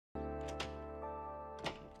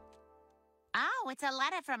Oh, it's a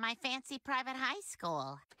letter from my fancy private high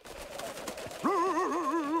school.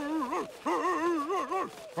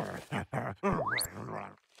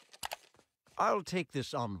 I'll take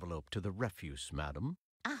this envelope to the refuse, madam.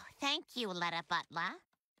 Oh, thank you, letter butler.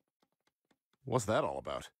 What's that all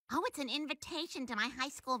about? Oh, it's an invitation to my high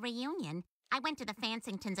school reunion. I went to the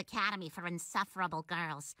Fansingtons Academy for Insufferable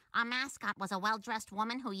Girls. Our mascot was a well-dressed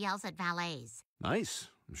woman who yells at valets. Nice.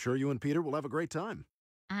 I'm sure you and Peter will have a great time.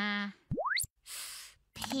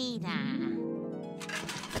 Peter.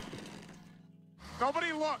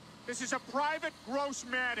 Nobody look! This is a private, gross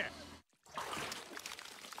matter.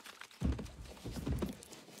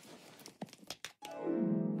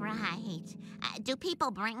 Right. Do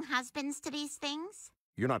people bring husbands to these things?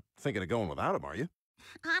 You're not thinking of going without him, are you?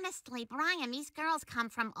 Honestly, Brian, these girls come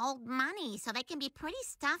from old money, so they can be pretty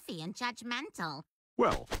stuffy and judgmental.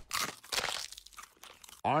 Well,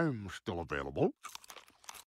 I'm still available.